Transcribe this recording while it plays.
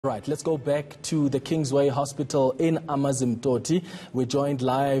Right, let's go back to the Kingsway Hospital in Amanzimtoti. We're joined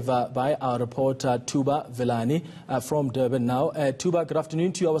live by our reporter Thubalihle Vilane from Durban now. Thuba, good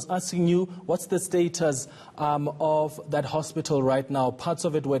afternoon to you. I was asking you, what's the status of that hospital right now? Parts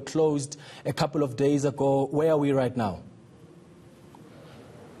of it were closed a couple of days ago. Where are we right now?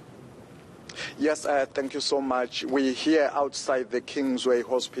 Yes, thank you so much. We're here outside the Kingsway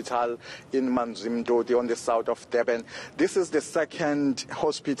Hospital in Amanzimtoti on the south of Durban. This is the second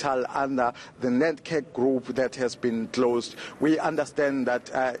hospital under the eNCA group that has been closed. We understand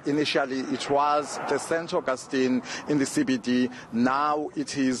that initially it was the St. Augustine in the CBD. Now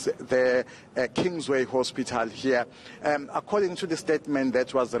it is the Kingsway Hospital here. According to the statement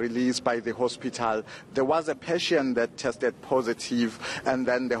that was released by the hospital, there was a patient that tested positive, and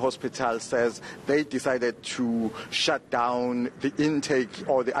then the hospital says they decided to shut down the intake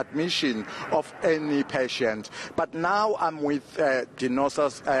or the admission of any patient. But now I'm with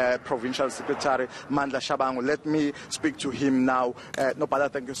Denosa's Provincial Secretary, Mandla Shabangu. Let me speak to him now.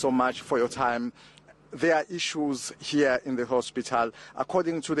 Nopala, thank you so much for your time. There are issues here in the hospital.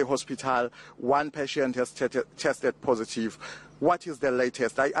 According to the hospital, one patient has tested positive. What is the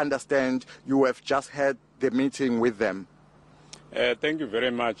latest? I understand you have just had the meeting with them. Thank you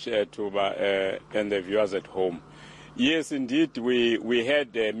very much, Thuba, and the viewers at home. Yes, indeed, we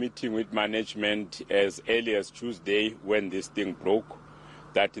had a meeting with management as early as Tuesday when this thing broke,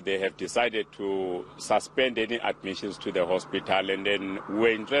 that they have decided to suspend any admissions to the hospital, and then we were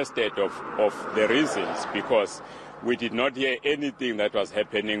interested of the reasons, because we did not hear anything that was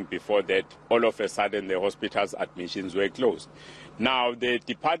happening before that. All of a sudden, the hospital's admissions were closed. Now, the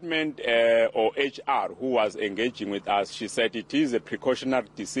department or HR who was engaging with us, she said it is a precautionary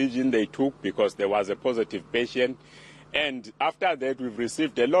decision they took because there was a positive patient. And after that, we've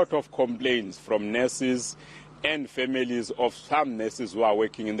received a lot of complaints from nurses and families of some nurses who are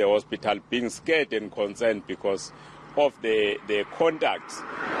working in the hospital being scared and concerned because of the contacts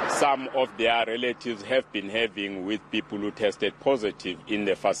some of their relatives have been having with people who tested positive in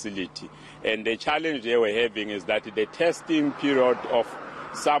the facility. And the challenge they were having is that the testing period of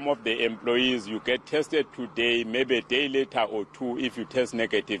some of the employees, you get tested today, maybe a day later or two, if you test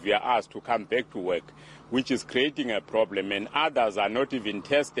negative, you are asked to come back to work, which is creating a problem. And others are not even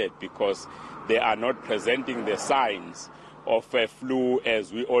tested because they are not presenting the signs of a flu,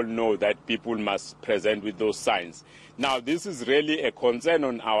 as we all know that people must present with those signs. Now, this is really a concern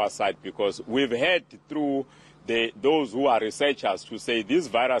on our side because we've heard through those who are researchers to say this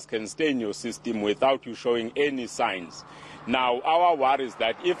virus can stay in your system without you showing any signs. Now, our worry is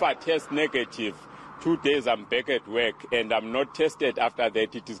that if I test negative, 2 days I'm back at work and I'm not tested after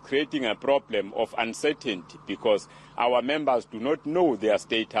that, it is creating a problem of uncertainty because our members do not know their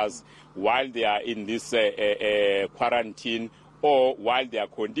status while they are in this quarantine or while they are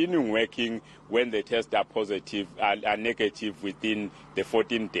continuing working when the tests are positive are negative within the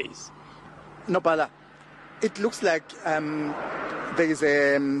 14 days. Nopala, it looks like there is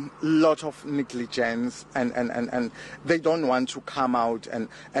a lot of negligence and they don't want to come out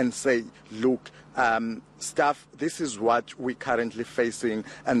and say, look, staff, this is what we're currently facing,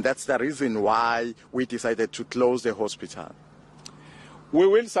 and that's the reason why we decided to close the hospital. We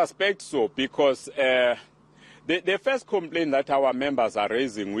will suspect so because the first complaint that our members are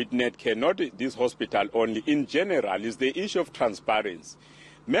raising with eNCA, not this hospital only, in general, is the issue of transparency.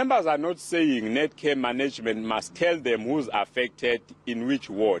 Members are not saying eNCA management must tell them who's affected in which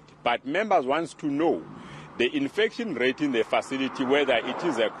ward, but members want to know the infection rate in the facility, whether it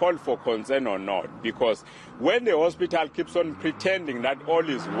is a call for concern or not. Because when the hospital keeps on pretending that all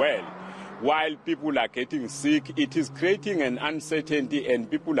is well, while people are getting sick, it is creating an uncertainty and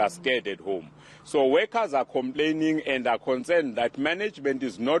people are scared at home. So workers are complaining and are concerned that management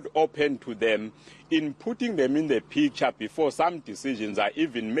is not open to them in putting them in the picture before some decisions are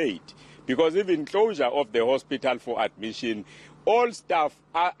even made. Because even closure of the hospital for admission, all staff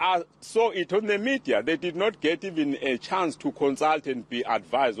saw it on the media. They did not get even a chance to consult and be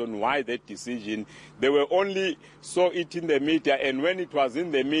advised on why that decision. They were only saw it in the media, and when it was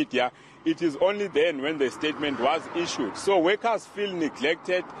in the media, it is only then when the statement was issued. So workers feel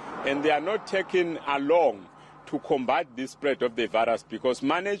neglected and they are not taken along to combat the spread of the virus because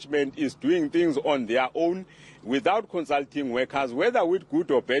management is doing things on their own without consulting workers, whether with good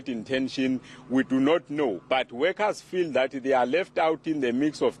or bad intention, we do not know. But workers feel that they are left out in the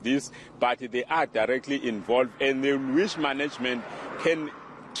mix of this, but they are directly involved, and they wish management can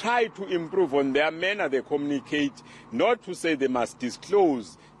try to improve on their manner they communicate, not to say they must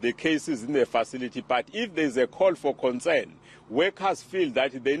disclose the cases in the facility, but if there's a call for concern, workers feel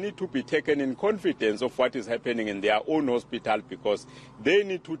that they need to be taken in confidence of what is happening in their own hospital, because they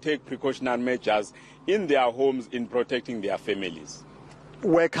need to take precautionary measures in their homes in protecting their families.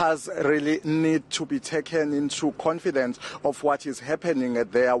 Workers really need to be taken into confidence of what is happening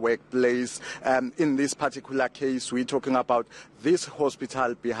at their workplace. In this particular case, we're talking about this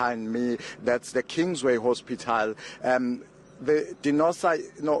hospital behind me. That's the Kingsway Hospital. The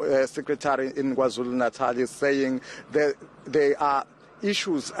Denosa secretary in KwaZulu-Natal is saying that there are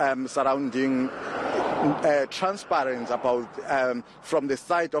issues surrounding transparency about from the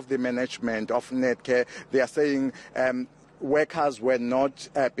side of the management of Netcare. They are saying workers were not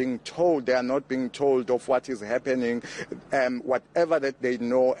being told, they are not being told of what is happening. Whatever that they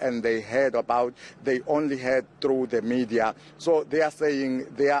know and they heard about, they only heard through the media. So they are saying,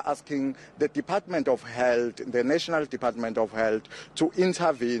 they are asking the Department of Health, the National Department of Health, to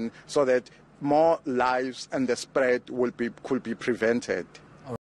intervene so that more lives and the spread could be prevented.